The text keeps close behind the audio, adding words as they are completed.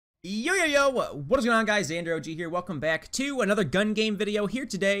Yo, what is going on, guys? Xander OG here. Welcome back to another gun game video here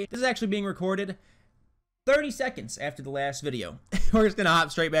today. This is actually being recorded 30 seconds after the last video. We're just gonna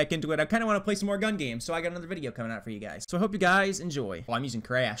hop straight back into it. I kind of want to play some more gun games, so I got another video coming out for you guys. So I hope you guys enjoy. Oh, I'm using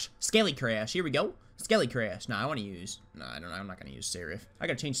Crash. Skelly Crash. Here we go. Skelly Crash. Nah, I want to use... Nah, I don't know. I'm not going to use Seraph. I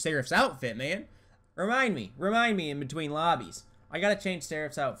got to change Seraph's outfit, man. Remind me in between lobbies. I got to change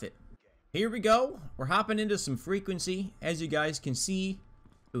Seraph's outfit. Here we go. We're hopping into some frequency, as you guys can see.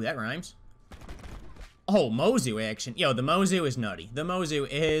 Ooh, that rhymes. Oh, Mozu action. Yo, the Mozu is nutty. The Mozu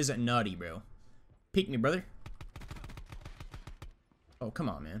is nutty, bro. Peek me, brother. Oh, come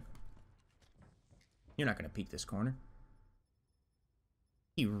on, man. You're not gonna peek this corner.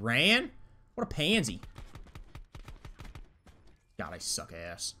 He ran? What a pansy. God, I suck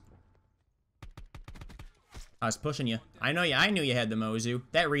ass. I was pushing you. I knew you had the Mozu.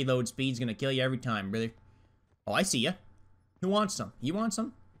 That reload speed's gonna kill you every time, brother. Oh, I see ya. Who wants some? You want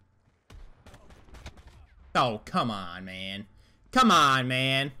some? Oh, come on, man. Come on,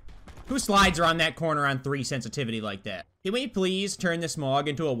 man. Who slides around that corner on 3 sensitivity like that? Can we please turn this Mog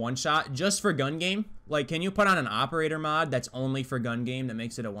into a one-shot just for gun game? Like, can you put on an operator mod that's only for gun game that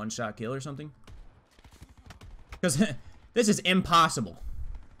makes it a one-shot kill or something? Because this is impossible.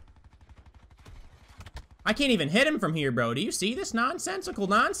 I can't even hit him from here, bro. Do you see this nonsensical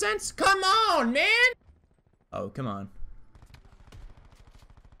nonsense? Come on, man! Oh, come on.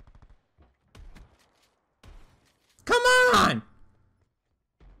 Come on!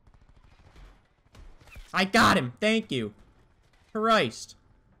 I got him. Thank you. Christ.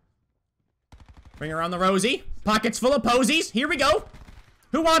 Bring her on the Rosie. Pockets full of posies. Here we go.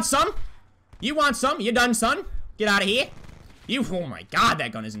 Who wants some? You want some? You done, son? Get out of here. You. Oh my god,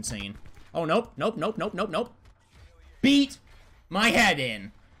 that gun is insane. Oh, nope. Nope. Beat my head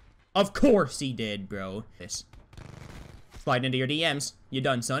in. Of course he did, bro. This. Slide into your DMs. You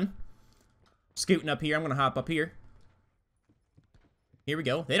done, son? Scooting up here. I'm gonna hop up here. Here we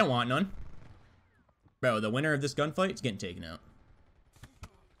go. They don't want none. Bro, the winner of this gunfight is getting taken out.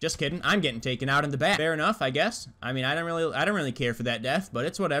 Just kidding. I'm getting taken out in the back. Fair enough, I guess. I mean, I don't really care for that death, but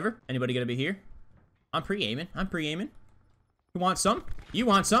it's whatever. Anybody gonna be here? I'm pre-aiming. You want some? You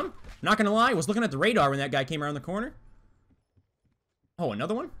want some? Not gonna lie, I was looking at the radar when that guy came around the corner. Oh,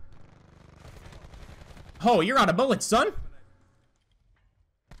 another one? Oh, you're out of bullets, son.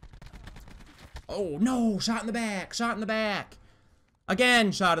 Oh, no. Shot in the back.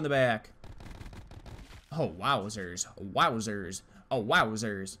 Again, shot in the back. Oh, wowzers. Oh,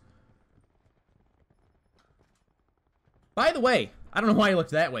 wowzers. By the way, I don't know why I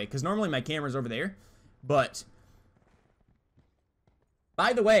looked that way, because normally my camera's over there, but...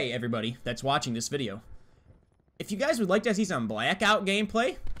 By the way, everybody that's watching this video, if you guys would like to see some Blackout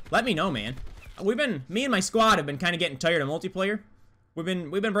gameplay, let me know, man. Me and my squad have been kind of getting tired of multiplayer. We've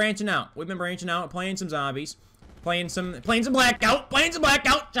been branching out. Playing some zombies. Playing some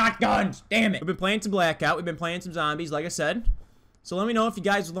Blackout, shotguns, damn it. We've been playing some Blackout, we've been playing some zombies, like I said. So let me know if you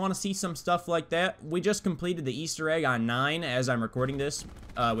guys would want to see some stuff like that. We just completed the Easter egg on 9 as I'm recording this.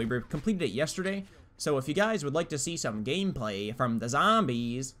 We completed it yesterday. So if you guys would like to see some gameplay from the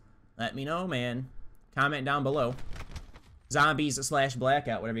zombies, let me know, man. Comment down below. Zombies /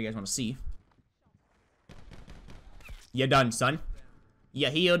 Blackout, whatever you guys want to see. You done, son.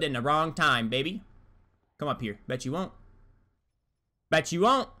 You healed in the wrong time, baby. Come up here. Bet you won't.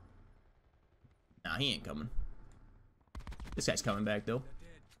 Nah, he ain't coming. This guy's coming back, though.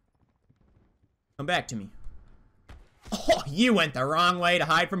 Come back to me. Oh, you went the wrong way to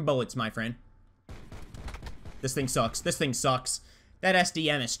hide from bullets, my friend. This thing sucks. That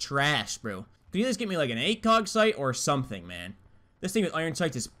SDM is trash, bro. Could you at least get me like an 8-cog sight or something, man? This thing with iron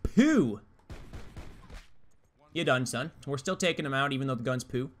sights is poo. You done, son. We're still taking him out even though the gun's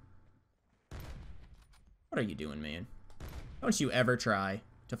poo. What are you doing, man? Don't you ever try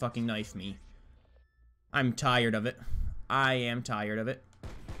to fucking knife me. I'm tired of it. I am tired of it.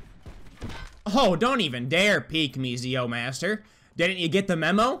 Oh, don't even dare peek me, Zeo Master. Didn't you get the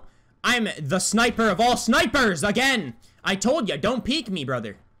memo? I'm the sniper of all snipers again. I told you, don't peek me,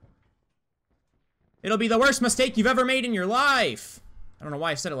 brother. It'll be the worst mistake you've ever made in your life. I don't know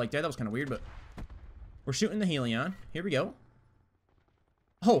why I said it like that. That was kind of weird, but... We're shooting the Helion. Here we go.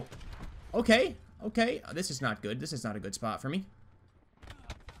 Oh, okay. Okay, this is not good. This is not a good spot for me.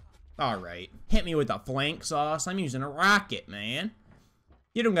 Alright. Hit me with a flank sauce. I'm using a rocket, man.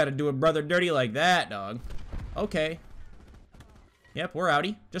 You don't gotta do a brother dirty like that, dog. Okay. Yep, we're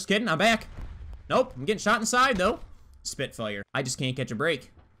outie. Just kidding, I'm back. Nope, I'm getting shot inside, though. Spitfire. I just can't catch a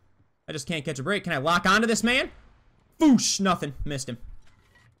break. Can I lock onto this man? Boosh! Nothing. Missed him.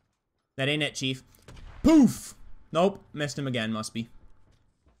 That ain't it, Chief. Poof! Nope. Missed him again, must be.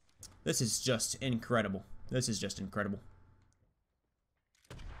 This is just incredible. This is just incredible.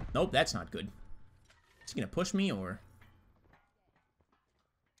 Nope, that's not good. Is he gonna push me or?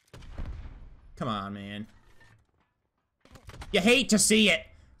 Come on, man. You hate to see it.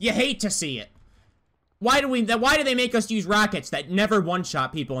 You hate to see it. Why do they make us use rockets that never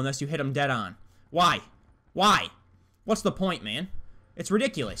one-shot people unless you hit them dead on? Why? Why? What's the point, man? It's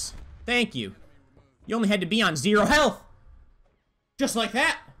ridiculous. Thank you. You only had to be on 0 health. Just like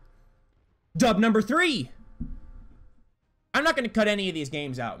that. Dub number 3. I'm not going to cut any of these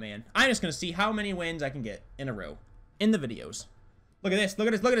games out, man. I'm just going to see how many wins I can get in a row in the videos. Look at this. Look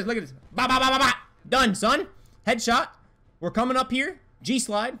at this. Look at this. Look at this. Ba ba ba ba ba. Done, son. Headshot. We're coming up here.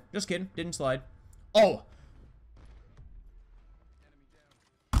 G-slide. Just kidding. Didn't slide. Oh.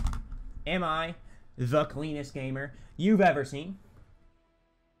 Am I the cleanest gamer you've ever seen?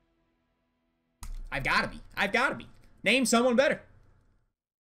 I've got to be. I've got to be. Name someone better.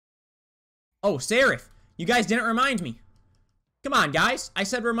 Oh, Seraph. You guys didn't remind me. Come on, guys. I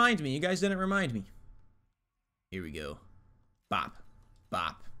said remind me. You guys didn't remind me. Here we go. Bop.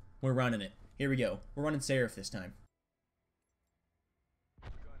 Bop. We're running it. Here we go. We're running Seraph this time.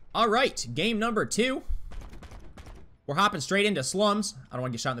 Alright, game number 2. We're hopping straight into slums. I don't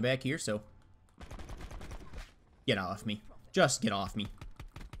want to get shot in the back here, so... Get off me. Just get off me.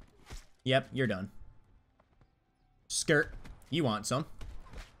 Yep, you're done. Skirt. You want some.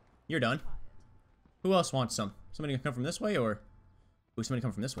 You're done. Who else wants some? Somebody gonna come from this way, or... Ooh, somebody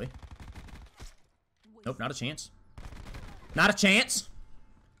come from this way. Nope, not a chance. Not a chance!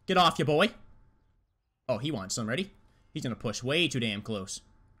 Get off, you boy. Oh, he wants some. Ready? He's gonna push way too damn close.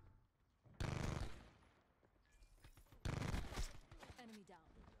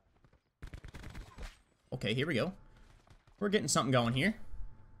 Okay, here we go. We're getting something going here.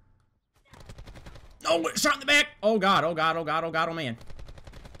 Oh, shot in the back! Oh god, oh god, oh god, oh god, oh man.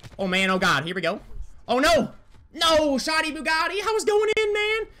 Oh man, oh god, here we go. Oh no! No! Shoddy Bugatti! I was going in,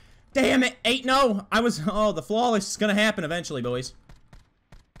 man! Damn it! 8-0! Oh, the flawless is gonna happen eventually, boys.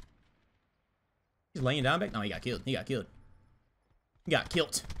 He's laying down back? No, he got killed. He got killed. He got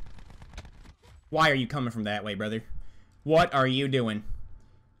killed. Why are you coming from that way, brother? What are you doing?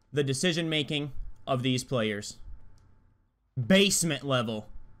 The decision-making of these players. Basement level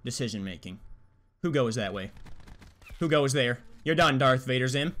decision-making. Who goes that way? Who goes there? You're done, Darth Vader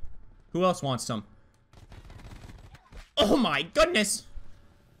Zim. Who else wants some? Oh my goodness!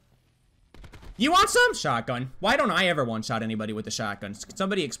 You want some? Shotgun. Why don't I ever one-shot anybody with a shotgun? Can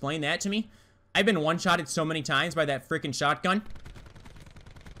somebody explain that to me? I've been one-shotted so many times by that freaking shotgun.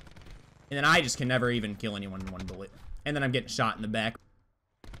 And then I just can never even kill anyone in one bullet. And then I'm getting shot in the back.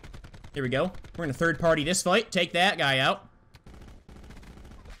 Here we go. We're gonna third party this fight. Take that guy out.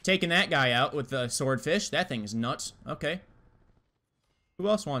 Taking that guy out with the swordfish. That thing is nuts. Okay. Who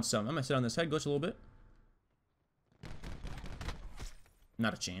else wants some? I'm gonna sit on this head glitch a little bit.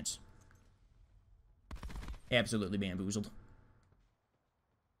 Not a chance. Absolutely bamboozled.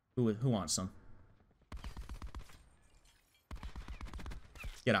 Who wants some?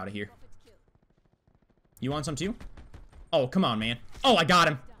 Get out of here. You want some too? Oh, come on, man. Oh, I got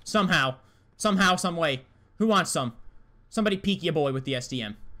him. Somehow. Somehow, some way. Who wants some? Somebody peek your boy with the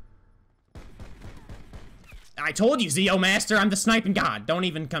SDM. I told you, Zeo Master, I'm the sniping god. Don't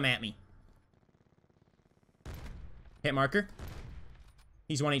even come at me. Hit marker.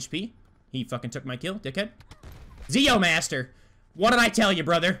 He's 1 HP. He fucking took my kill, dickhead. Zeo Master! What did I tell you,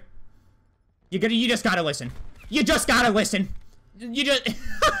 brother? You just gotta listen. You just gotta listen. You just...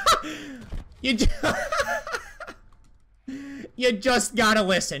 You just gotta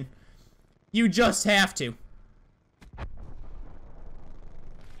listen. You just have to.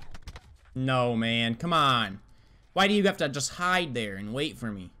 No, man. Come on. Why do you have to just hide there and wait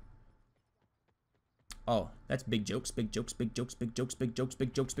for me? Oh, that's big jokes, big jokes, big jokes, big jokes, big jokes,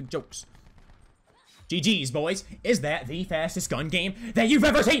 big jokes, big jokes. GG's, boys. Is that the fastest gun game that you've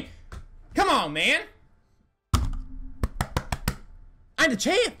ever seen? Come on, man. I'm the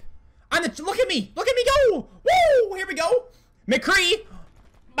champ. Look at me. Look at me go. Woo! Here we go. McCree.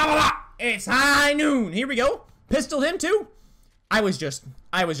 Blah, blah, blah. It's high noon. Here we go. Pistoled him too. I was just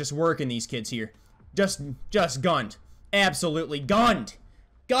working these kids here. Just gunned. Absolutely gunned.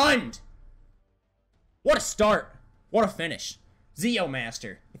 Gunned. What a start. What a finish. Zeo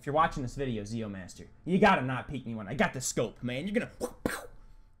Master. If you're watching this video, Zeo Master, you gotta not peek me when I got the scope, man. You're gonna...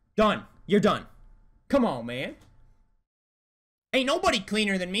 Done. You're done. Come on, man. Ain't nobody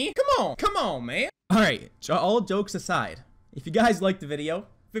cleaner than me. Come on. Come on, man. Alright, all jokes aside, if you guys liked the video,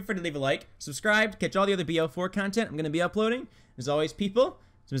 feel free to leave a like, subscribe to catch all the other BO4 content I'm gonna be uploading. As always, people,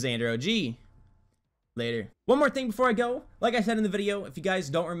 this was Andrew OG. Later. One more thing before I go. Like I said in the video, if you guys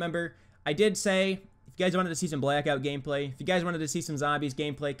don't remember, I did say if you guys wanted to see some Blackout gameplay, if you guys wanted to see some Zombies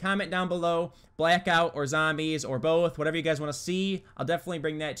gameplay, comment down below, Blackout or Zombies or both, whatever you guys want to see. I'll definitely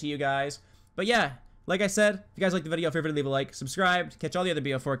bring that to you guys. But yeah, like I said, if you guys like the video, feel free to leave a like, subscribe, catch all the other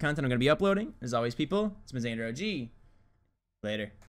BO4 content I'm going to be uploading. As always, people, it's been Xander OG. Later.